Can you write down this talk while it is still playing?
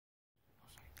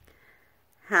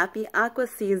Happy Aqua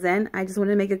season. I just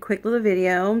wanted to make a quick little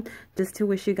video just to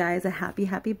wish you guys a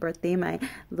happy birthday, my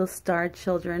little star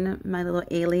children, my little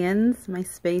aliens, my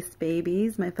space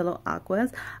babies, my fellow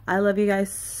Aquas. I love you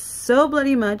guys so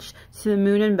bloody much, to the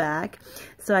moon and back.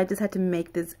 So I just had to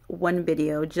make this one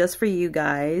video just for you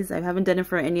guys. I haven't done it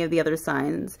for any of the other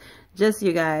signs. Just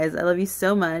you guys. I love you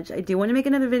so much. I do want to make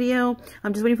another video.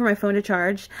 I'm just waiting for my phone to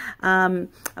charge.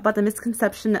 About the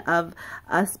misconception of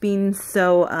us being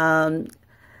so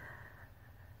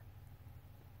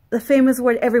the famous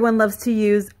word everyone loves to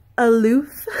use,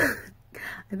 aloof.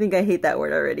 I think I hate that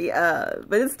word already,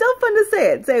 but it's still fun to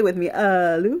say it. Say it with me,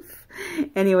 aloof.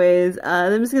 Anyways,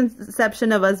 the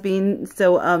misconception of us being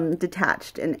so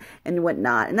detached and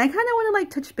whatnot. And I kind of want to like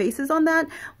touch bases on that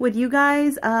with you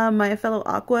guys, my fellow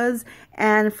Aquas,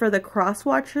 and for the cross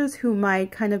watchers who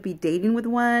might kind of be dating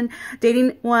one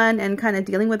and kind of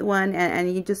dealing with one,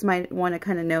 and you just might want to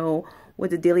kind of know what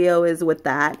the dealio is with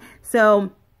that.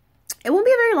 So it won't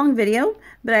be a very long video,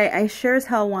 but I sure as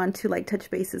hell want to like touch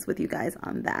bases with you guys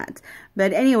on that.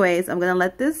 But anyways, I'm going to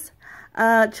let this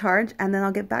charge and then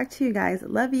I'll get back to you guys.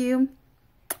 Love you.